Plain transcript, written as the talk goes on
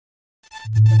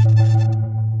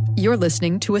You're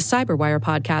listening to a CyberWire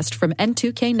podcast from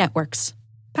N2K Networks,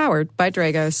 powered by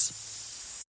Dragos.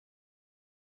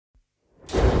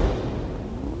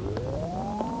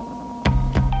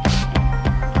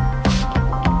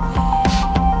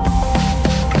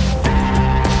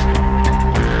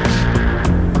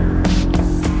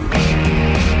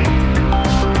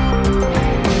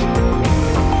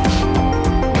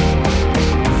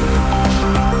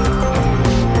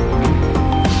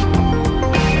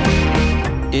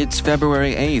 It's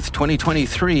February 8th,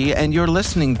 2023, and you're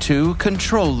listening to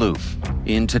Control Loop.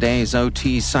 In today's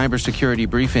OT cybersecurity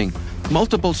briefing,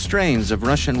 multiple strains of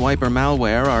Russian wiper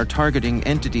malware are targeting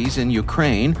entities in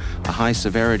Ukraine. A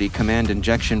high-severity command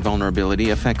injection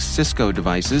vulnerability affects Cisco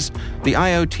devices. The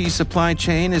IoT supply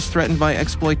chain is threatened by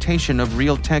exploitation of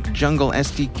Realtek Jungle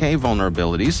SDK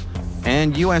vulnerabilities.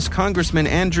 And U.S. Congressman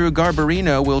Andrew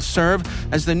Garbarino will serve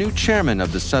as the new chairman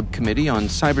of the Subcommittee on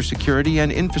Cybersecurity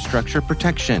and Infrastructure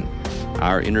Protection.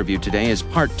 Our interview today is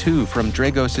part 2 from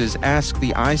Dragos' Ask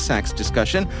the ISACs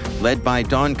discussion, led by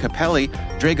Dawn Capelli,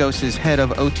 Dragos' head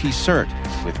of OT CERT,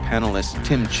 with panelists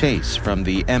Tim Chase from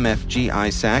the MFG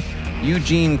ISAC,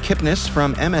 Eugene Kipnis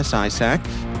from MS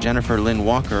ISAC, Jennifer Lynn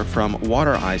Walker from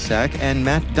Water ISAC, and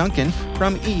Matt Duncan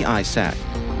from E-ISAC.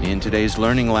 In today's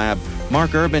Learning Lab,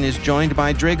 Mark Urban is joined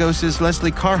by Dragos'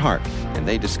 Leslie Carhart, and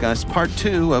they discuss part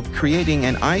 2 of creating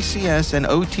an ICS and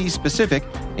OT-specific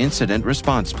incident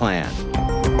response plan.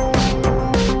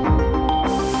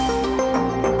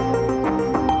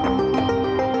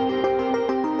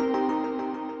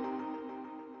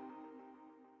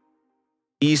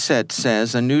 ESET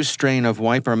says a new strain of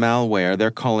wiper malware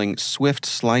they're calling Swift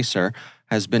Slicer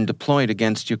has been deployed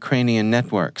against Ukrainian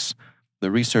networks. The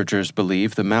researchers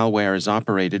believe the malware is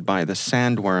operated by the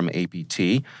Sandworm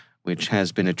APT, which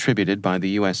has been attributed by the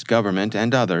U.S. government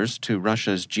and others to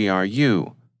Russia's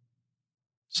GRU.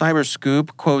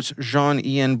 Cyberscoop quotes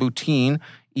Jean-Ian Boutine,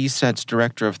 ESET's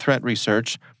director of threat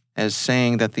research, as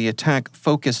saying that the attack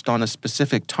focused on a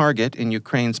specific target in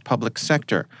Ukraine's public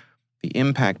sector. The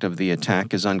impact of the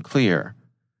attack is unclear.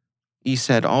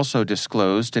 ESET also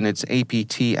disclosed in its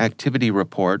APT activity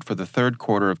report for the third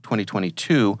quarter of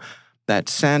 2022 that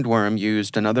Sandworm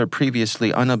used another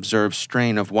previously unobserved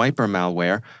strain of wiper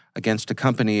malware against a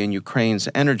company in Ukraine's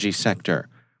energy sector.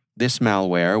 This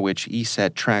malware, which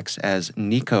ESET tracks as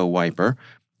Nico Wiper,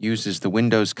 uses the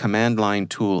Windows command line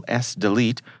tool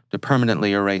sdelete to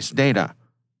permanently erase data.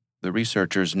 The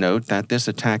researchers note that this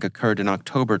attack occurred in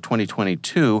October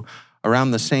 2022,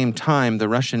 around the same time the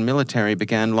Russian military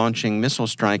began launching missile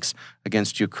strikes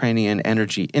against Ukrainian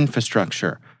energy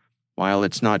infrastructure. While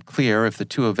it's not clear if the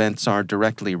two events are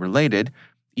directly related,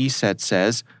 ESET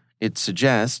says it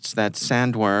suggests that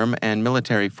Sandworm and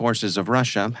military forces of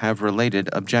Russia have related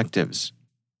objectives.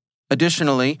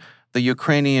 Additionally, the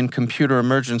Ukrainian Computer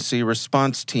Emergency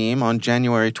Response Team on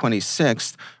January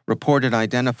 26th reported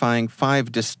identifying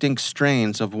 5 distinct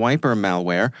strains of wiper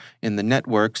malware in the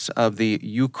networks of the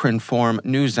Ukrinform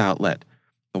news outlet.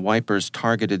 The wipers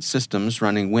targeted systems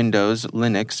running Windows,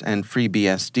 Linux, and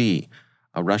FreeBSD.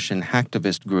 A Russian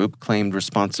hacktivist group claimed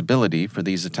responsibility for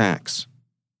these attacks.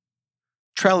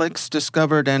 Trellix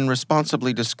discovered and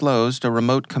responsibly disclosed a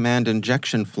remote command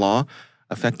injection flaw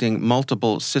affecting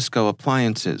multiple Cisco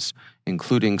appliances,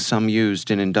 including some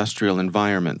used in industrial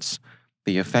environments.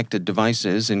 The affected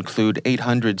devices include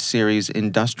 800 series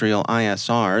industrial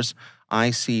ISRs,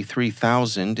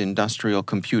 IC3000 industrial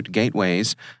compute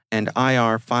gateways, and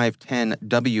IR510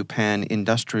 WPAN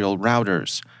industrial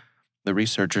routers. The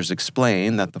researchers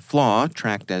explain that the flaw,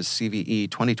 tracked as CVE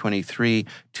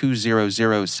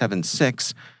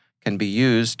 2023-20076, can be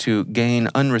used to gain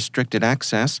unrestricted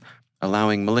access,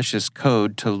 allowing malicious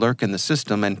code to lurk in the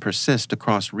system and persist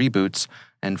across reboots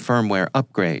and firmware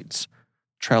upgrades.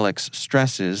 Trellix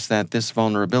stresses that this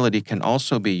vulnerability can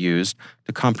also be used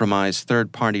to compromise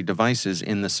third-party devices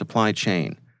in the supply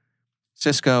chain.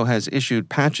 Cisco has issued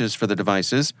patches for the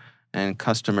devices, and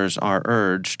customers are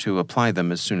urged to apply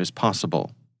them as soon as possible.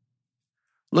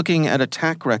 Looking at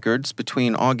attack records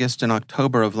between August and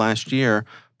October of last year,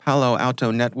 Palo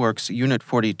Alto Network's Unit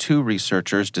 42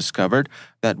 researchers discovered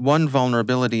that one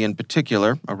vulnerability in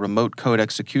particular, a remote code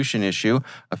execution issue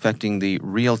affecting the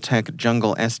Realtek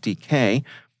Jungle SDK,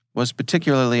 was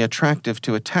particularly attractive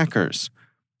to attackers.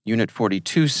 Unit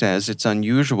 42 says it's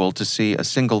unusual to see a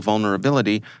single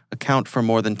vulnerability account for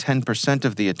more than 10%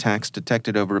 of the attacks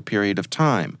detected over a period of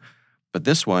time. But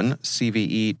this one,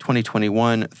 CVE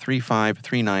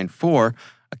 2021-35394,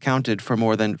 accounted for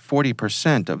more than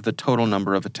 40% of the total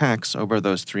number of attacks over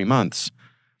those 3 months.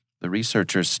 The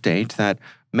researchers state that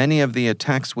Many of the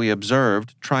attacks we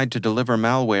observed tried to deliver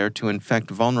malware to infect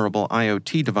vulnerable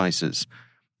IoT devices.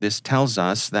 This tells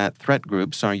us that threat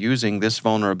groups are using this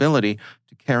vulnerability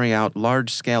to carry out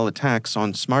large-scale attacks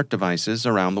on smart devices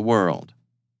around the world.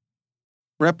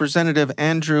 Representative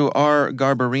Andrew R.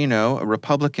 Garbarino, a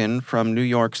Republican from New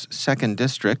York's 2nd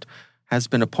District, has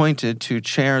been appointed to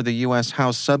chair the U.S.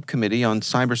 House Subcommittee on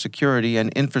Cybersecurity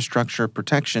and Infrastructure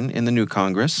Protection in the new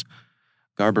Congress.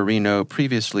 Garbarino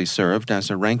previously served as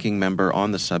a ranking member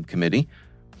on the subcommittee.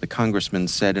 The congressman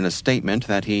said in a statement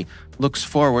that he looks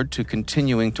forward to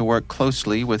continuing to work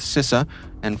closely with CISA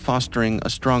and fostering a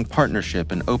strong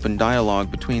partnership and open dialogue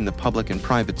between the public and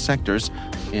private sectors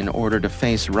in order to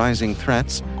face rising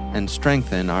threats and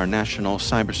strengthen our national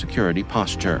cybersecurity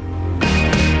posture.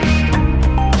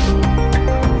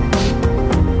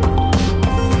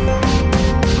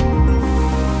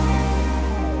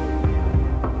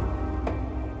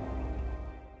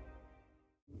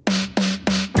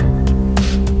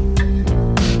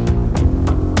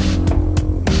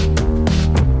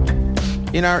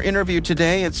 In our interview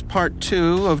today, it's part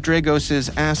 2 of Dragos's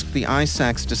Ask the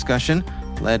ISACs discussion,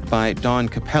 led by Dawn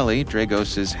Capelli,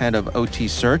 Dragos's head of OT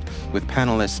CERT, with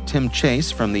panelists Tim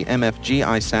Chase from the MFG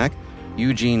ISAC,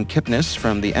 Eugene Kipnis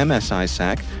from the MS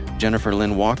ISAC, Jennifer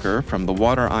Lynn Walker from the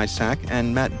Water ISAC,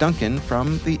 and Matt Duncan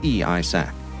from the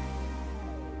E-ISAC.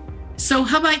 So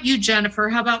how about you, Jennifer?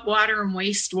 How about water and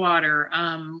wastewater?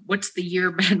 What's the year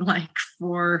been like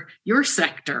for your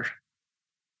sector?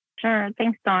 Sure.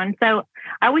 Thanks, Dawn. So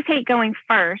I always hate going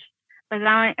first, but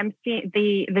now I'm seeing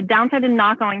the downside of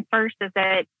not going first is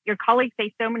that your colleagues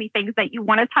say so many things that you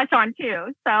want to touch on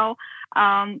too. So,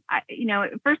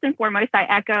 first and foremost, I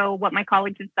echo what my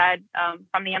colleagues have said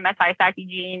from the MS ISAC,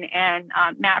 Eugene, and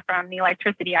Matt from the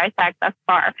Electricity ISAC thus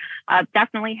far.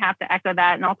 Definitely have to echo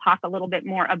that, and I'll talk a little bit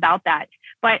more about that.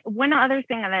 But one other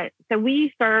thing so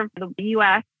we serve the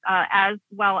U.S. As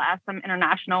well as some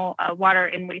international water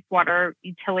and wastewater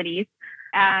utilities.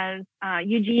 As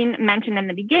Eugene mentioned in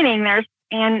the beginning,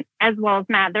 and as well as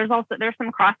Matt, there's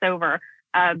some crossover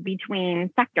between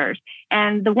sectors.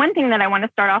 And the one thing that I want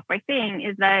to start off by saying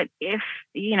is that if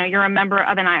you're a member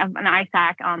of an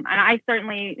ISAC, and I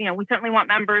certainly, we certainly want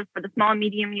members for the small and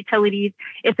medium utilities.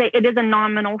 It is a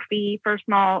nominal fee for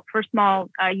small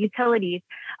utilities.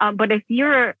 But if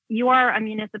you are a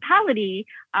municipality,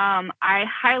 I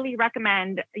highly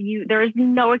recommend you. There is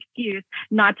no excuse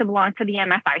not to belong to the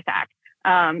MS ISAC.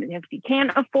 If you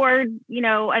can't afford,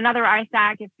 another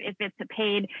ISAC, if it's a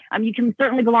paid, you can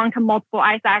certainly belong to multiple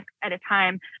ISACs at a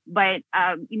time. But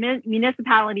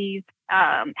municipalities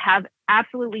have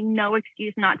absolutely no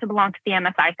excuse not to belong to the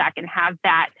MS ISAC and have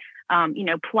that,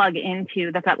 plug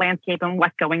into the threat landscape and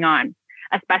what's going on,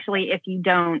 especially if you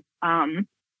don't,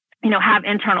 have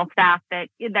internal staff that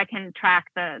can track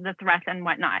the threats and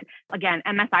whatnot. Again,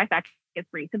 MS ISAC is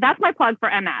free. So that's my plug for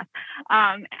MS.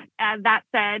 That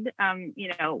said,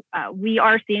 we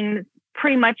are seeing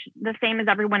pretty much the same as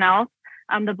everyone else.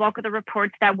 The bulk of the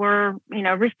reports that we're,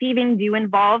 receiving do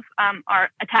involve our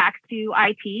attacks to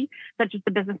IT, such as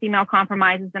the business email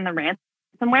compromises and the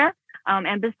ransomware.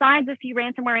 And besides a few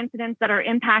ransomware incidents that are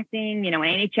impacting,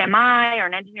 an HMI or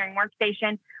an engineering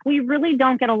workstation, we really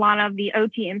don't get a lot of the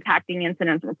OT impacting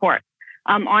incidents reports.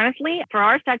 Honestly, for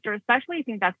our sector especially, I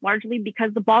think that's largely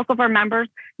because the bulk of our members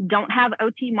don't have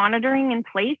OT monitoring in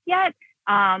place yet,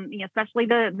 especially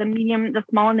the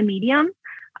small and the medium.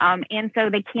 And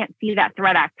so they can't see that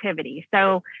threat activity.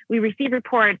 So we receive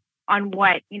reports on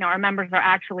what, our members are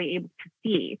actually able to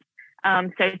see.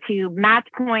 So to Matt's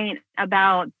point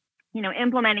about,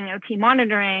 implementing OT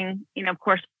monitoring, of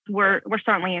course, we're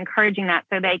certainly encouraging that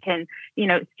so they can,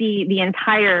 see the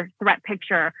entire threat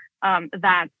picture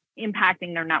that's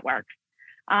impacting their networks.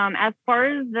 As far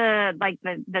as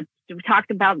we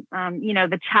talked about,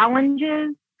 the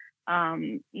challenges,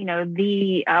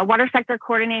 the Water Sector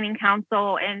Coordinating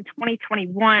Council in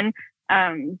 2021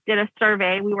 did a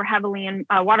survey. We were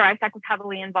Water ISAC was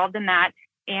heavily involved in that.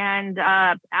 And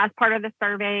as part of the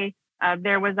survey,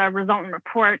 there was a resultant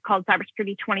report called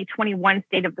Cybersecurity 2021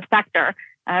 State of the Sector,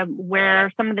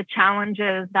 where some of the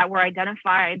challenges that were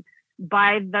identified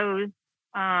by those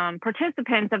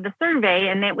participants of the survey,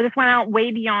 and this went out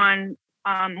way beyond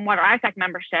Water ISAC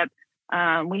membership.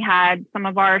 We had some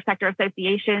of our sector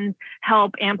associations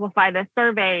help amplify the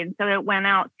survey, and so it went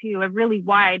out to a really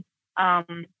wide,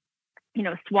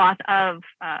 swath of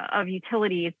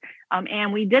utilities.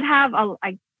 And we did have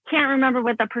I can't remember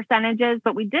what the percentage is,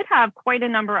 but we did have quite a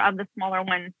number of the smaller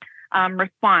ones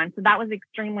respond. So that was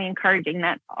extremely encouraging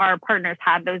that our partners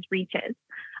had those reaches.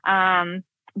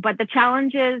 But the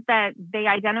challenges that they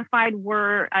identified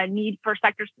were a need for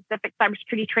sector-specific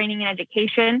cybersecurity training and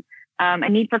education, a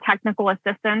need for technical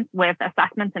assistance with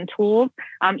assessments and tools,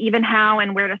 even how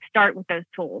and where to start with those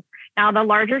tools. Now, the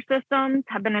larger systems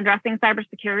have been addressing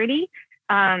cybersecurity.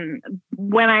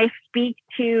 When I speak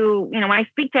to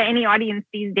any audience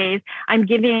these days, I'm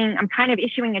kind of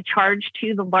issuing a charge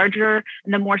to the larger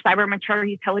and the more cyber mature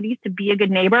utilities to be a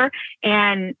good neighbor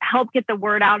and help get the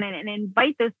word out and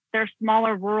invite their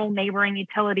smaller rural neighboring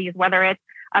utilities, whether it's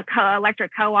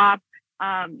electric co-op,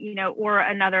 or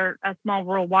a small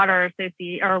rural water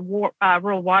association or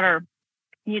rural water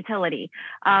utility,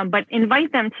 but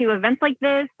invite them to events like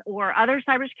this or other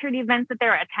cybersecurity events that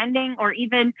they're attending, or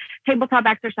even tabletop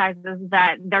exercises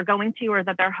that they're going to or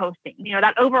that they're hosting.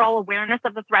 That overall awareness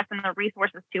of the threats and the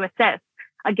resources to assist.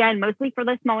 Again, mostly for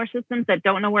the smaller systems that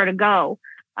don't know where to go.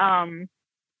 And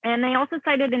they also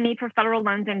cited a need for federal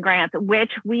loans and grants,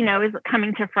 which we know is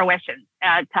coming to fruition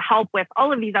to help with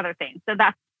all of these other things. So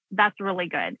that's really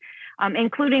good,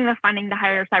 including the funding to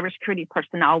hire cybersecurity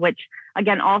personnel, which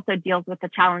again also deals with the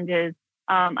challenges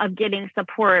of getting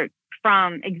support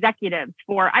from executives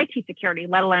for IT security,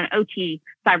 let alone OT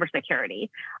cybersecurity.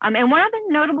 And one other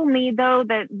notable need, though,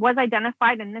 that was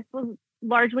identified, and this was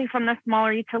largely from the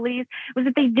smaller utilities, was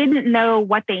that they didn't know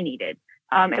what they needed.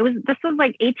 This was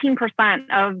like 18%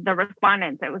 of the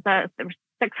respondents. There were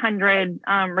 600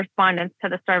 respondents to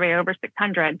the survey, over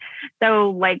 600.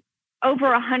 So like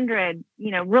over 100,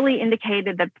 really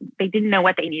indicated that they didn't know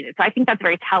what they needed. So I think that's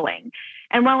very telling.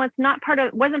 And while it's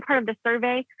wasn't part of the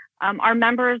survey, our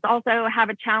members also have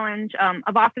a challenge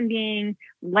of often being,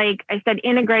 like I said,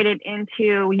 integrated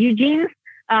into Eugene's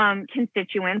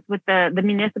constituents with the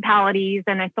municipalities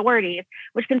and authorities,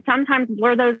 which can sometimes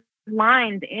blur those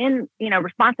lines in,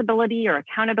 responsibility or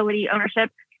accountability, ownership,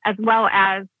 as well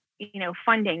as,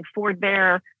 funding for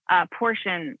their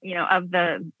portion, of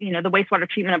the wastewater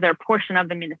treatment of their portion of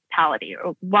the municipality,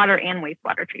 or water and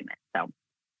wastewater treatment. So,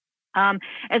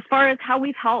 as far as how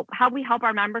we help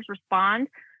our members respond,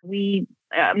 we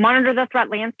monitor the threat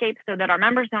landscape so that our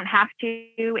members don't have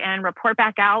to, and report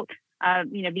back out,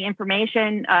 the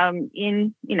information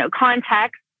in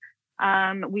context.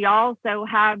 We also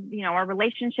have, our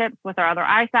relationships with our other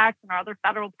ISACs and our other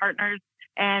federal partners,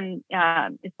 and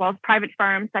as well as private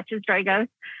firms such as Dragos.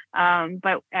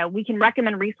 But we can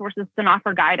recommend resources and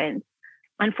offer guidance.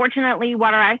 Unfortunately,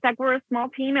 Water ISAC, we're a small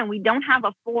team and we don't have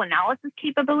a full analysis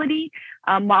capability.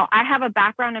 While I have a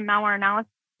background in malware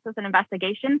analysis and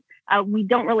investigation, we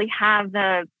don't really have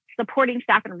the supporting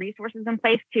staff and resources in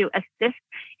place to assist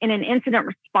in an incident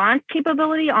response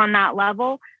capability on that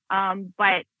level.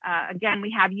 But again,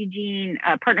 we have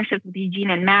partnerships with Eugene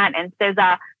and Matt and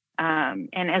CISA,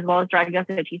 and as well as Dragos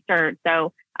and CERT.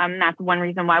 So that's one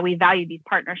reason why we value these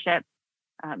partnerships,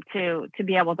 to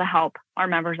be able to help our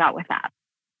members out with that.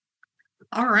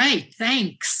 All right,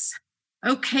 thanks.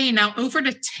 Okay, now over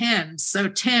to Tim. So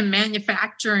Tim,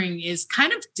 manufacturing is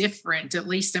kind of different, at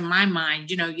least in my mind.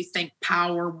 You think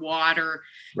power, water,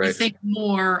 right. You think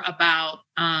more about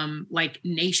like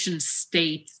nation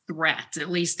state threats, at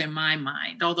least in my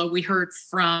mind. Although we heard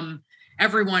from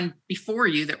everyone before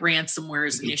you that ransomware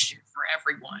is an issue for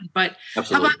everyone. But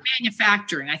Absolutely. How about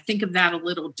manufacturing? I think of that a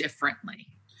little differently.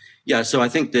 Yeah, so I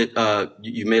think that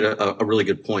you made a really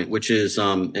good point, which is,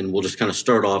 and we'll just kind of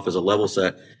start off as a level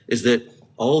set, is that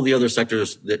all of the other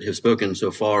sectors that have spoken so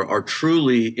far are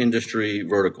truly industry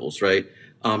verticals, right?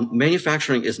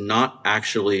 Manufacturing is not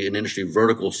actually an industry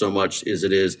vertical so much as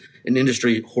it is an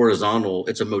industry horizontal.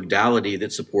 It's a modality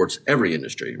that supports every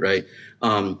industry, right?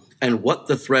 And what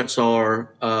the threats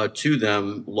are to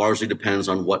them largely depends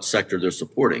on what sector they're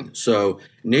supporting. So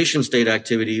nation state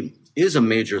activity is a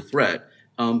major threat.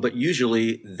 But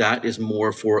usually that is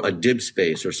more for a dib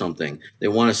space or something. They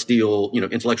want to steal,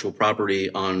 intellectual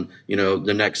property on,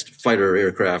 the next fighter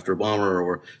aircraft or bomber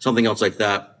or something else like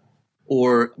that.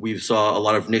 Or we saw a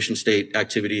lot of nation state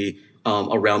activity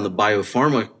around the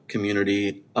biopharma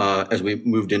community as we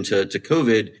moved into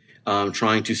COVID,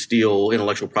 trying to steal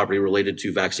intellectual property related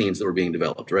to vaccines that were being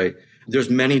developed, right? There's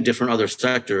many different other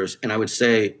sectors. And I would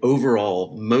say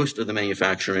overall, most of the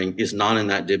manufacturing is not in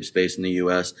that dib space in the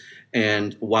U.S.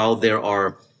 And while there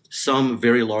are some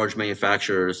very large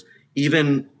manufacturers,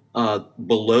 even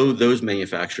below those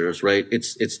manufacturers, right,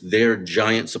 it's their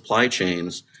giant supply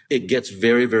chains. It gets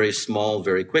very, very small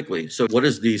very quickly. So what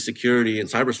is the security and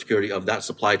cybersecurity of that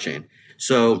supply chain?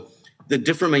 So the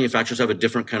different manufacturers have a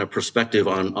different kind of perspective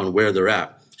on where they're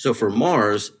at. So for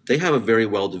Mars, they have a very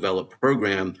well-developed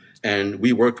program, and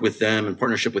we worked with them in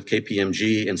partnership with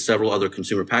KPMG and several other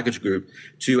consumer package groups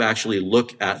to actually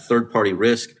look at third-party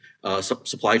risk,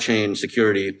 supply chain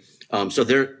security, So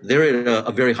they're at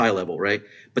a very high level, right?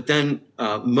 But then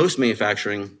most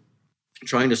manufacturing,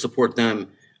 trying to support them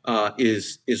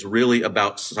is really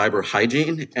about cyber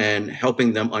hygiene and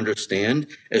helping them understand,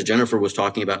 as Jennifer was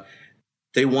talking about,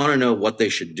 they want to know what they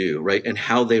should do, right? And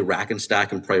how they rack and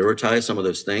stack and prioritize some of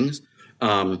those things.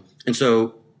 And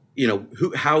so,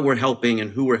 how we're helping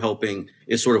and who we're helping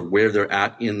is sort of where they're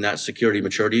at in that security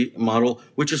maturity model,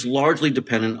 which is largely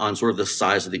dependent on sort of the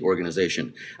size of the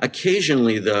organization.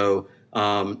 Occasionally, though,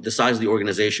 the size of the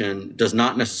organization does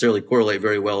not necessarily correlate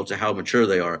very well to how mature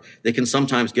they are. They can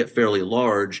sometimes get fairly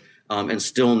large and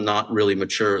still not really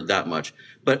mature that much.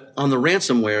 But on the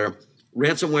ransomware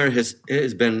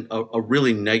has been a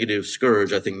really negative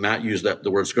scourge. I think Matt used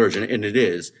the word scourge, and it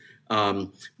is.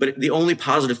 But the only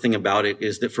positive thing about it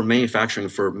is that for manufacturing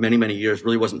for many, many years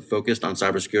really wasn't focused on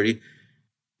cybersecurity.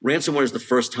 Ransomware is the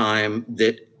first time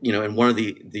that, and one of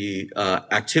the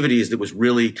activities that was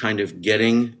really kind of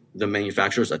getting the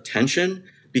manufacturer's attention,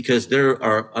 because there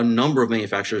are a number of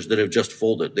manufacturers that have just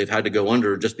folded. They've had to go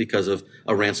under just because of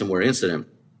a ransomware incident.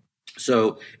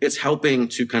 So it's helping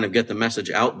to kind of get the message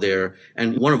out there.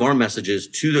 And one of our messages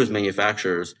to those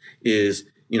manufacturers is,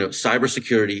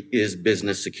 cybersecurity is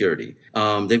business security.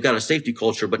 They've got a safety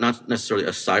culture, but not necessarily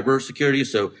a cyber security.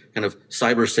 So kind of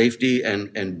cyber safety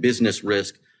and business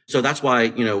risk. So that's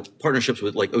why, partnerships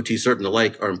with like OT Cert and the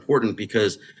like are important,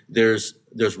 because there's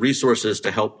resources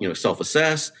to help,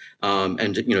 self-assess,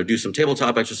 and, do some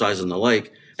tabletop exercises and the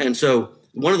like. And so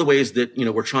one of the ways that,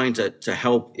 we're trying to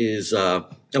help is, I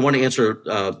want to answer,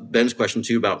 Ben's question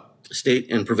too about state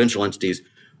and provincial entities.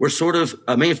 We're sort of,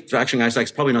 manufacturing ISAC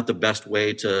is probably not the best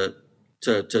way to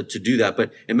do that.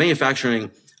 But in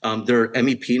manufacturing, there are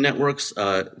MEP networks,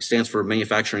 stands for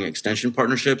Manufacturing Extension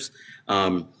Partnerships.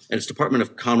 And it's Department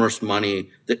of Commerce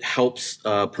money that helps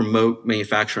promote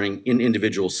manufacturing in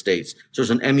individual states. So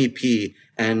there's an MEP,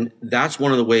 and that's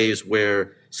one of the ways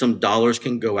where some dollars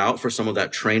can go out for some of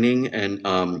that training and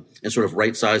sort of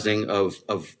right sizing of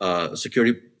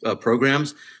security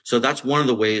programs. So that's one of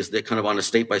the ways that kind of on a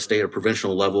state by state or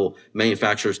provincial level,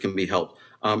 manufacturers can be helped.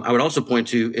 I would also point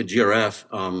to at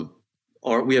GRF,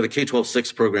 we have a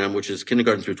K-12-6 program, which is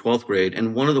kindergarten through 12th grade.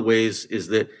 And one of the ways is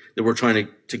that we're trying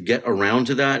to get around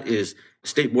to that is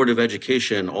State Board of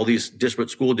Education, all these disparate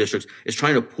school districts is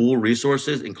trying to pool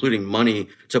resources, including money,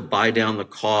 to buy down the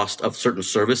cost of certain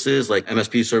services like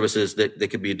MSP services that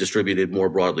could be distributed more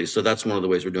broadly. So that's one of the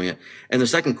ways we're doing it. And the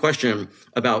second question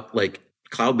about like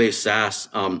cloud-based SaaS,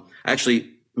 I actually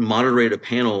moderated a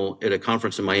panel at a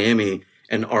conference in Miami,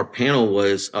 and our panel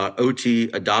was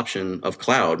OT adoption of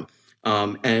cloud.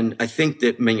 And I think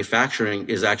that manufacturing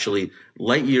is actually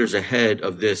light years ahead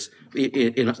of this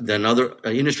than other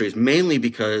industries, mainly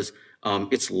because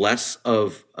it's less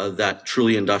of that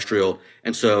truly industrial.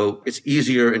 And so it's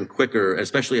easier and quicker,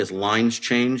 especially as lines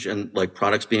change and like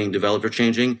products being developed are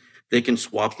changing, they can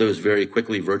swap those very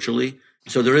quickly virtually.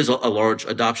 So there is a large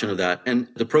adoption of that. And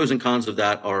the pros and cons of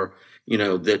that are,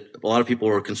 that a lot of people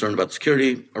are concerned about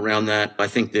security around that. I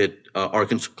think that our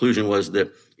conclusion was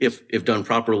that if done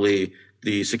properly,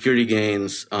 the security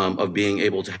gains of being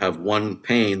able to have one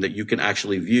pane that you can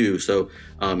actually view, so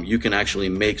you can actually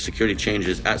make security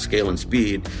changes at scale and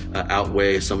speed,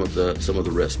 outweigh some of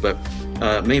the risks. But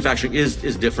manufacturing is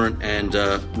different, and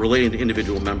relating to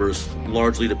individual members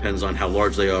largely depends on how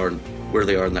large they are and where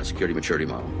they are in that security maturity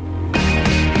model.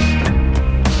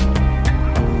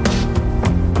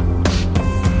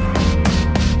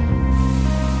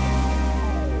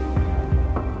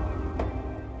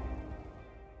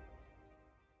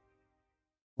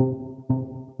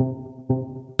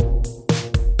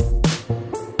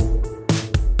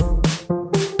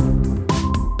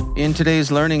 In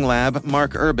today's Learning Lab,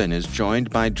 Mark Urban is joined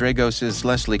by Dragos'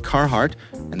 Leslie Carhart,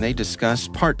 and they discuss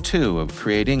Part 2 of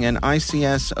creating an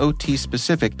ICS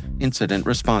OT-specific incident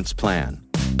response plan.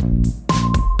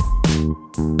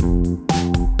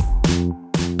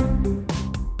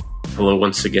 Hello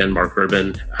once again, Mark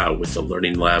Urban with the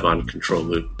Learning Lab on Control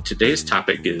Loop. Today's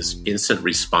topic is incident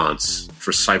response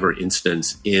for cyber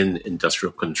incidents in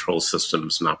industrial control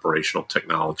systems and operational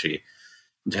technology.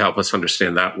 And to help us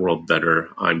understand that world better,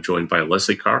 I'm joined by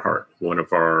Leslie Carhart, one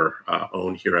of our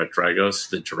own here at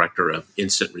Dragos, the Director of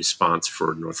Incident Response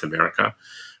for North America.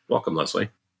 Welcome, Leslie.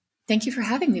 Thank you for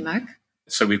having me, Mark.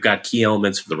 So we've got key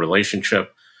elements of the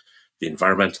relationship, the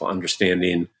environmental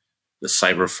understanding, the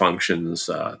cyber functions,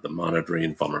 the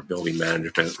monitoring, vulnerability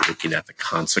management, looking at the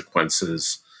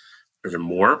consequences. Are there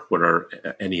more? What are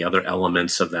any other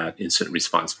elements of that incident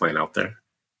response plan out there?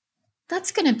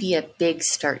 That's going to be a big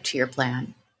start to your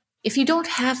plan. If you don't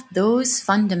have those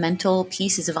fundamental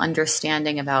pieces of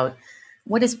understanding about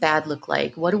what does bad look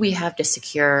like, what do we have to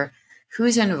secure,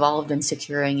 who's involved in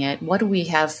securing it, what do we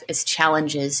have as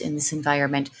challenges in this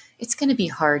environment, it's going to be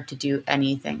hard to do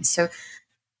anything. So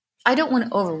I don't want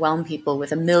to overwhelm people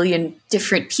with a million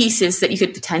different pieces that you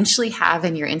could potentially have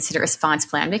in your incident response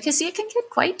plan, because it can get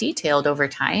quite detailed over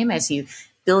time as you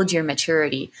build your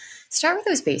maturity. Start with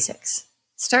those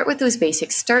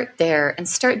basics. Start there and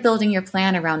start building your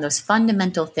plan around those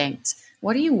fundamental things.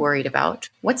 What are you worried about?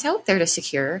 What's out there to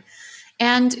secure?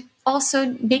 And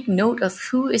also make note of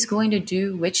who is going to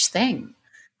do which thing.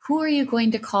 Who are you going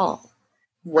to call?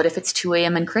 What if it's 2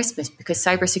 a.m. on Christmas? Because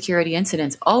cybersecurity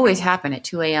incidents always happen at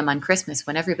 2 a.m. on Christmas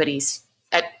when everybody's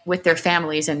with their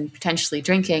families and potentially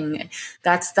drinking.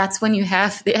 That's when you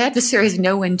have the adversaries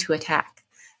know when to attack.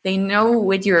 They know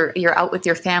when you're out with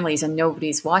your families and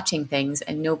nobody's watching things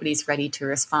and nobody's ready to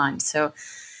respond. So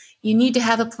you need to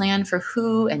have a plan for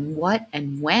who and what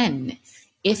and when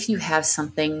if you have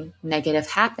something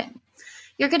negative happen.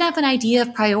 You're going to have an idea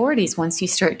of priorities once you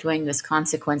start doing this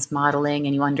consequence modeling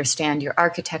and you understand your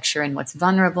architecture and what's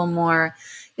vulnerable more.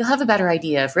 You'll have a better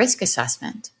idea of risk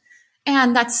assessment.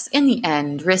 And that's, in the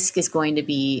end, risk is going to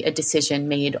be a decision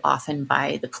made often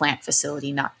by the plant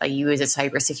facility, not by you as a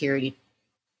cybersecurity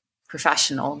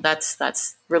professional.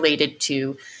 That's related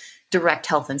to direct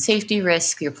health and safety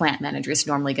risk. Your plant manager is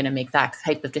normally going to make that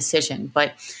type of decision.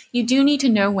 But you do need to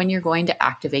know when you're going to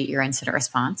activate your incident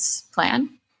response plan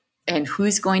and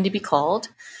who's going to be called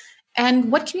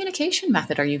and what communication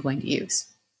method are you going to use.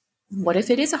 What if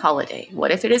it is a holiday?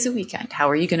 What if it is a weekend? How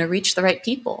are you going to reach the right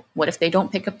people? What if they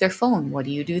don't pick up their phone? What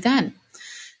do you do then?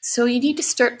 So you need to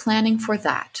start planning for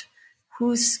that.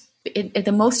 Who's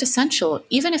the most essential,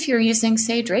 even if you're using,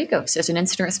 say, Dragos as an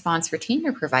incident response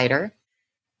retainer provider,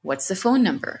 what's the phone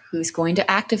number? Who's going to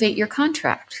activate your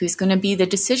contract? Who's going to be the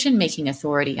decision-making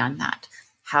authority on that?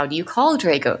 How do you call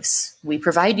Dragos? We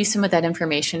provide you some of that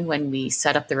information when we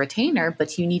set up the retainer,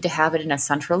 but you need to have it in a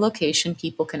central location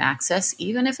people can access,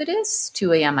 even if it is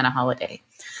 2 a.m. on a holiday.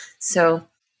 So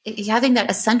having that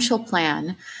essential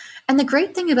plan. And the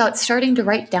great thing about starting to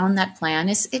write down that plan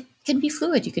is it can be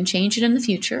fluid. You can change it in the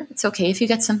future. It's okay if you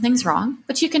get some things wrong,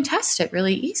 but you can test it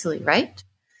really easily, right?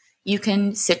 You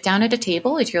can sit down at a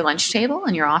table, at your lunch table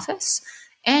in your office,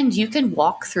 and you can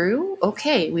walk through,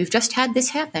 okay, we've just had this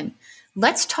happen.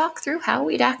 Let's talk through how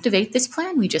we'd activate this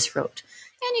plan we just wrote.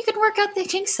 And you can work out the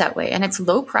kinks that way. And it's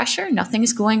low pressure.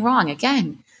 Nothing's going wrong.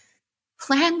 Again,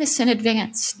 plan this in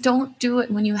advance. Don't do it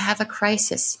when you have a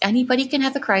crisis. Anybody can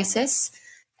have a crisis.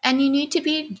 And you need to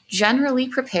be generally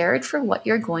prepared for what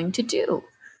you're going to do.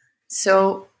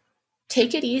 So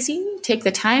take it easy. Take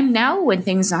the time now when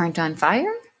things aren't on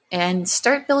fire. And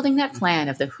start building that plan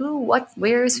of the who, what,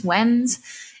 where's, when's.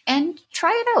 And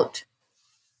try it out.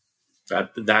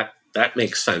 That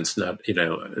makes sense.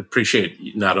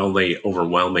 Appreciate not only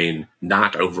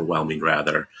not overwhelming,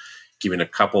 rather, giving a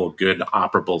couple of good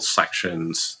operable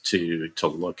sections to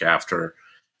look after,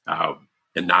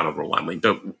 and not overwhelming.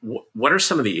 But what are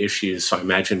some of the issues? So I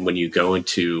imagine when you go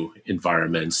into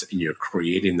environments and you're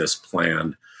creating this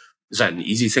plan, is that an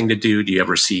easy thing to do? Do you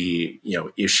ever see,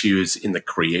 issues in the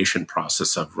creation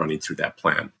process of running through that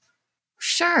plan?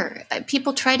 Sure.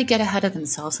 People try to get ahead of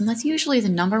themselves, and that's usually the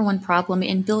number one problem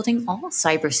in building all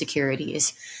cybersecurity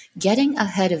is getting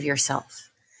ahead of yourself.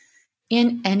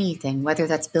 In anything, whether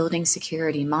that's building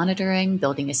security monitoring,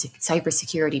 building a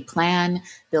cybersecurity plan,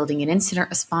 building an incident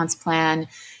response plan,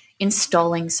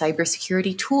 installing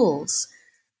cybersecurity tools,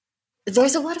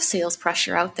 there's a lot of sales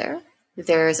pressure out there.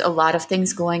 There's a lot of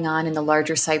things going on in the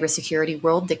larger cybersecurity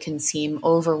world that can seem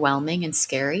overwhelming and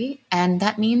scary. And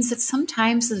that means that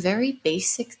sometimes the very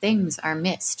basic things are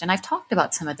missed. And I've talked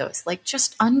about some of those, like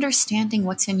just understanding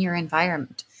what's in your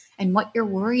environment and what you're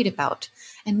worried about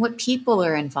and what people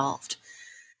are involved.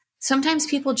 Sometimes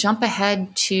people jump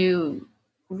ahead to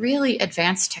really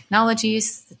advanced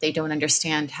technologies that they don't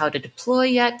understand how to deploy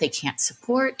yet, they can't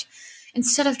support,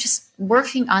 instead of just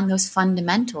working on those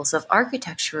fundamentals of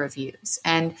architecture reviews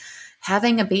and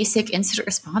having a basic incident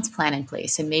response plan in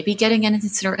place and maybe getting an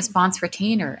incident response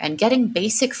retainer and getting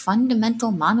basic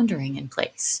fundamental monitoring in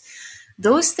place.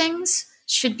 Those things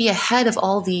should be ahead of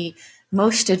all the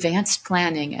most advanced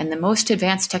planning and the most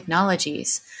advanced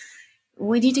technologies.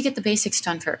 We need to get the basics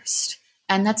done first.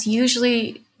 And that's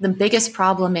usually the biggest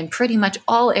problem in pretty much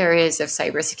all areas of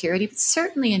cybersecurity, but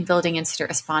certainly in building incident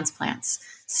response plans.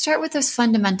 Start with those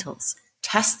fundamentals,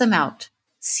 test them out,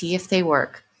 see if they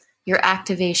work. Your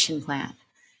activation plan,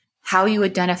 how you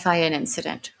identify an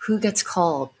incident, who gets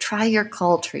called, try your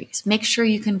call trees, make sure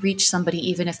you can reach somebody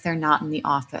even if they're not in the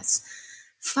office.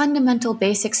 Fundamental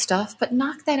basic stuff, but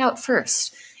knock that out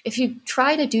first. If you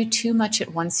try to do too much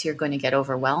at once, you're going to get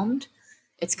overwhelmed.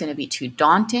 It's going to be too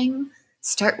daunting.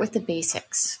 Start with the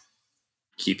basics.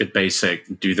 Keep it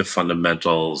basic, do the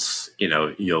fundamentals.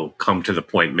 You'll come to the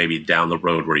point maybe down the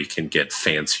road where you can get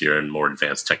fancier and more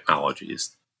advanced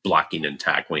technologies. Blocking and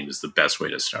tackling is the best way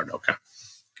to start. Okay,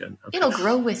 good. Okay. It'll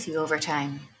grow with you over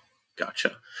time.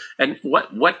 Gotcha. And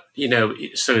what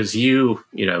so as you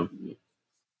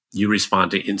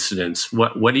respond to incidents,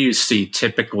 what do you see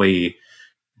typically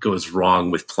goes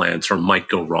wrong with plants or might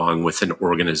go wrong with an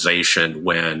organization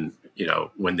when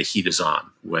the heat is on,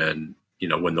 when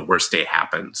the worst day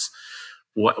happens?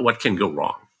 What can go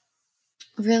wrong?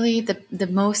 Really, the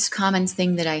most common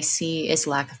thing that I see is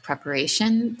lack of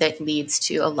preparation that leads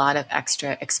to a lot of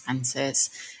extra expenses.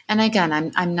 And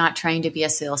again, I'm not trying to be a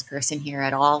salesperson here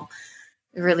at all.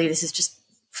 Really, this is just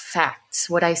facts.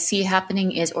 What I see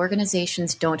happening is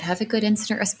organizations don't have a good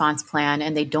incident response plan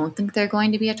and they don't think they're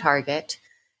going to be a target.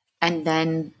 And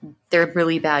then their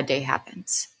really bad day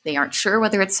happens. They aren't sure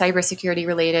whether it's cybersecurity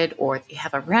related or they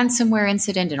have a ransomware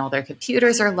incident and all their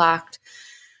computers are locked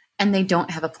and they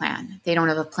don't have a plan. They don't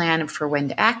have a plan for when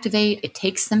to activate. It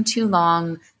takes them too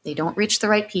long. They don't reach the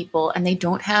right people and they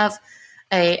don't have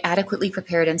a adequately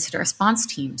prepared incident response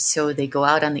team. So they go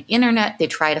out on the internet, they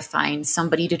try to find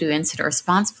somebody to do incident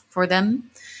response for them.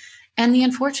 And the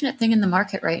unfortunate thing in the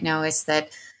market right now is that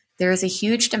there is a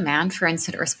huge demand for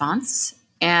incident response.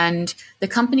 And the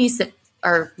companies that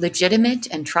are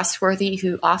legitimate and trustworthy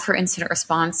who offer incident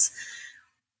response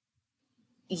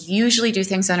usually do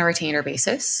things on a retainer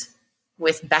basis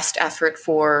with best effort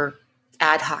for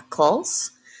ad hoc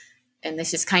calls. And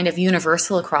this is kind of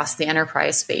universal across the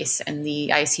enterprise space and the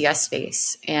ICS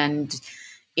space. And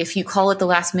if you call at the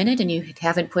last minute and you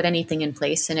haven't put anything in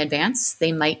place in advance,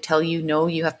 they might tell you, no,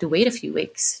 you have to wait a few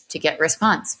weeks to get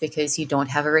response because you don't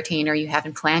have a retainer. You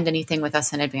haven't planned anything with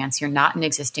us in advance. You're not an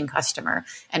existing customer.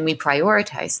 And we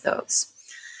prioritize those.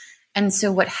 And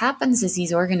so what happens is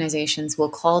these organizations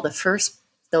will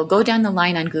they'll go down the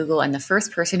line on Google and the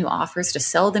first person who offers to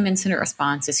sell them incident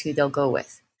response is who they'll go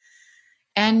with.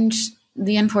 And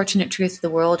the unfortunate truth of the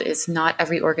world is not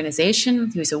every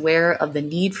organization who's aware of the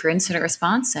need for incident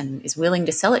response and is willing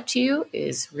to sell it to you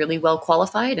is really well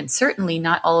qualified. And certainly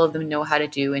not all of them know how to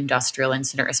do industrial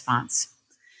incident response.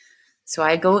 So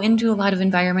I go into a lot of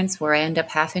environments where I end up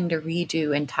having to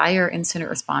redo entire incident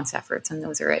response efforts. And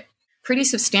those are at pretty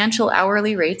substantial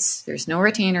hourly rates. There's no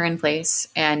retainer in place.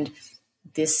 And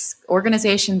this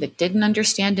organization that didn't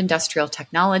understand industrial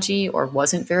technology or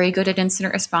wasn't very good at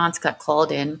incident response got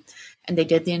called in and they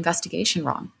did the investigation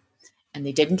wrong. And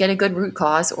they didn't get a good root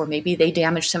cause, or maybe they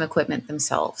damaged some equipment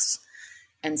themselves.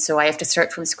 And so I have to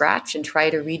start from scratch and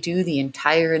try to redo the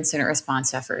entire incident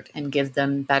response effort and give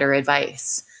them better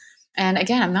advice. And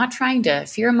again, I'm not trying to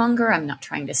fearmonger. I'm not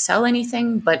trying to sell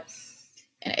anything,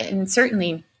 and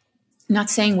certainly not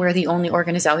saying we're the only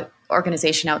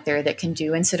organization out there that can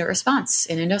do incident response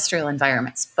in industrial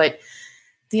environments. But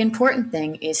the important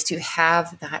thing is to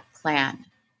have that plan.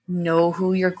 Know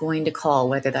who you're going to call,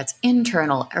 whether that's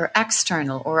internal or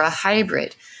external or a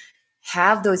hybrid.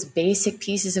 Have those basic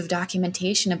pieces of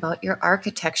documentation about your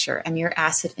architecture and your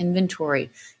asset inventory.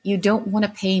 You don't want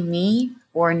to pay me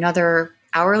or another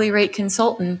hourly rate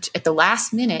consultant at the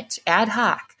last minute ad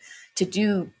hoc to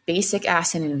do basic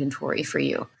asset inventory for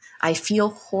you. I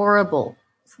feel horrible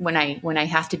when I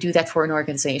have to do that for an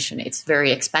organization. It's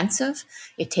very expensive.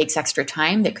 It takes extra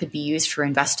time that could be used for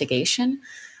investigation.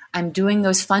 I'm doing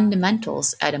those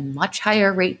fundamentals at a much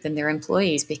higher rate than their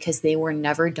employees because they were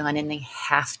never done and they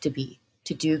have to be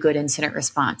to do good incident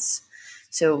response.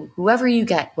 So whoever you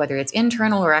get, whether it's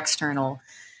internal or external,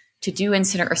 to do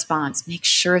incident response, make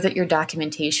sure that your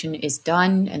documentation is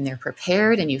done and they're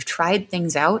prepared and you've tried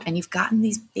things out and you've gotten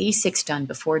these basics done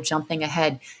before jumping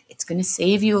ahead. It's going to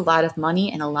save you a lot of money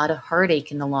and a lot of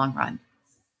heartache in the long run.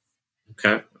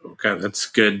 Okay, that's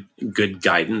good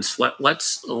guidance.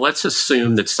 Let's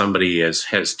assume that somebody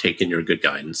has taken your good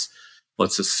guidance.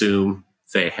 Let's assume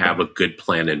they have a good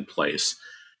plan in place.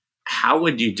 How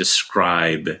would you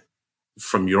describe,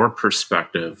 from your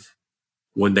perspective,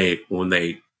 when they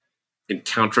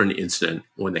encounter an incident,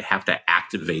 when they have to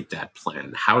activate that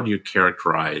plan? How do you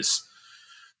characterize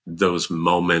those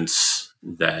moments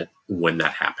when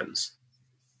that happens?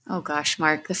 Oh gosh,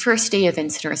 Mark, the first day of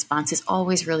incident response is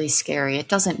always really scary. It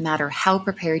doesn't matter how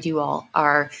prepared you all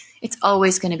are. It's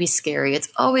always going to be scary. It's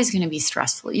always going to be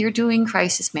stressful. You're doing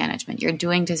crisis management. You're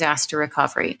doing disaster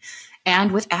recovery.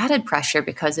 And with added pressure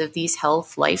because of these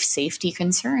health, life, safety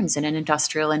concerns in an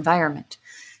industrial environment.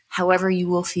 However, you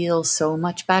will feel so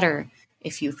much better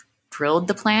if you've drilled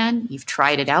the plan, you've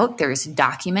tried it out. There's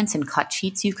documents and cut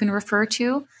sheets you can refer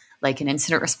to, like an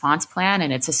incident response plan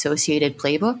and its associated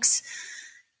playbooks.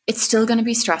 It's still going to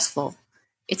be stressful.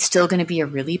 It's still going to be a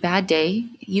really bad day.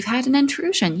 You've had an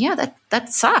intrusion. Yeah,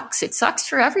 that sucks. It sucks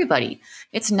for everybody.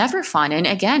 It's never fun. And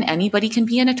again, anybody can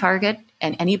be in a target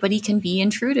and anybody can be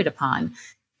intruded upon.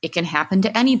 It can happen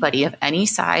to anybody of any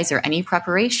size or any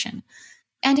preparation.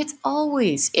 And it's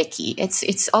always icky.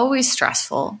 It's always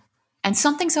stressful. And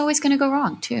something's always going to go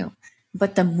wrong too.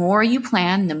 But the more you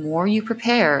plan, the more you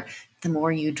prepare, the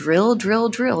more you drill,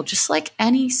 just like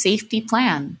any safety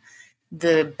plan,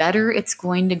 the better it's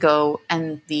going to go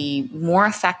and the more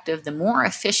effective, the more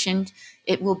efficient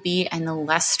it will be, and the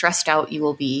less stressed out you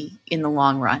will be in the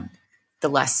long run. The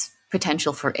less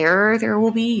potential for error there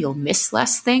will be. You'll miss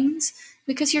less things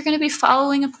because you're going to be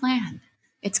following a plan.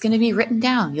 It's going to be written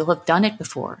down. You'll have done it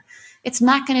before. It's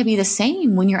not going to be the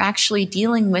same when you're actually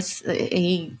dealing with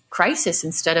a crisis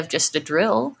instead of just a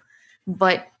drill,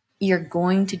 but you're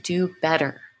going to do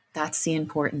better. That's the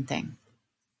important thing.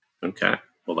 Okay.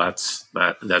 Well,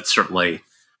 that certainly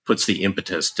puts the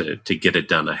impetus to get it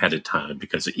done ahead of time,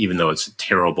 because even though it's a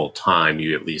terrible time,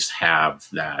 you at least have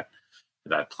that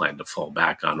plan to fall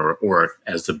back on, or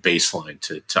as the baseline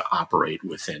to operate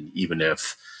within, even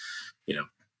if,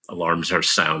 alarms are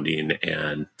sounding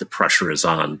and the pressure is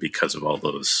on because of all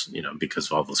those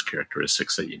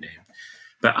characteristics that you named.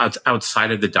 But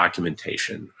outside of the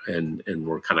documentation, and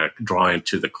we're kind of drawing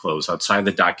to the close, outside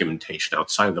the documentation,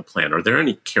 outside of the plan, are there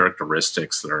any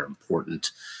characteristics that are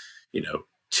important,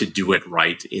 to do it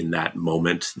right in that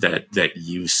moment that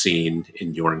you've seen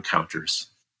in your encounters?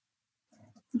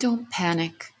 Don't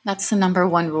panic. That's the number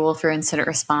one rule for incident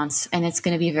response. And it's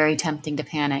going to be very tempting to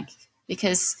panic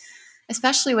because,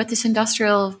 especially with this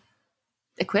industrial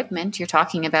equipment, you're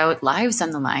talking about lives on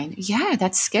the line. Yeah,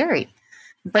 that's scary.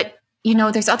 But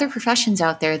there's other professions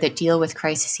out there that deal with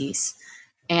crises.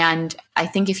 And I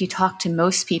think if you talk to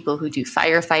most people who do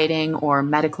firefighting or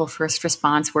medical first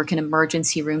response, work in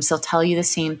emergency rooms, they'll tell you the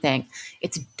same thing.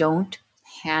 It's don't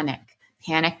panic.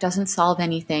 Panic doesn't solve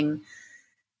anything.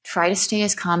 Try to stay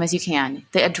as calm as you can.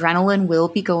 The adrenaline will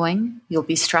be going. You'll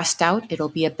be stressed out. It'll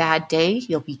be a bad day.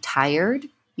 You'll be tired.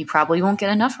 You probably won't get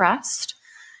enough rest.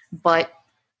 But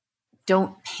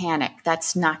don't panic.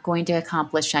 That's not going to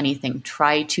accomplish anything.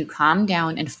 Try to calm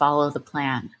down and follow the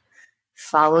plan.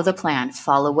 Follow the plan.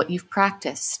 Follow what you've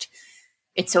practiced.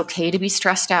 It's okay to be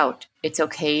stressed out. It's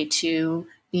okay to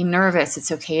be nervous.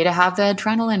 It's okay to have the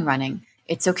adrenaline running.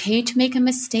 It's okay to make a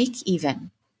mistake even.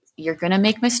 You're going to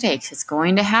make mistakes. It's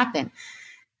going to happen.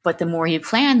 But the more you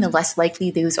plan, the less likely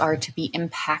those are to be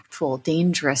impactful,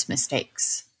 dangerous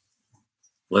mistakes.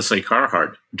 Leslie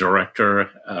Carhart, Director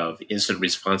of Incident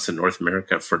Response in North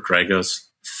America for Dragos,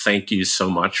 thank you so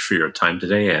much for your time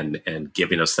today and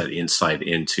giving us that insight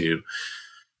into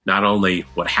not only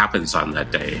what happens on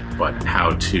that day, but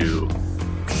how to,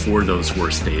 for those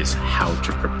worst days, how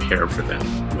to prepare for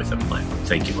them with a plan.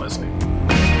 Thank you, Leslie.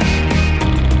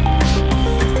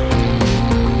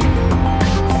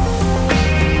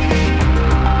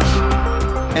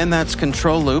 And that's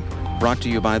Control Loop, brought to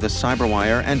you by the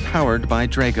Cyberwire and powered by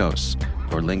Dragos.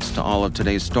 For links to all of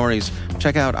today's stories,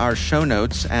 check out our show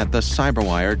notes at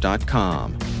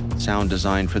thecyberwire.com. Sound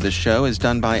design for this show is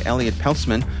done by Elliot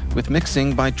Peltzman, with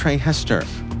mixing by Trey Hester.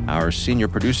 Our senior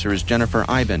producer is Jennifer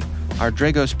Iben. Our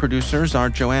Dragos producers are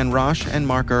Joanne Roche and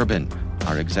Mark Urban.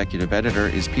 Our executive editor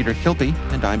is Peter Kilpie,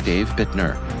 and I'm Dave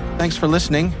Bittner. Thanks for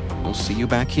listening. We'll see you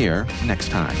back here next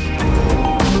time.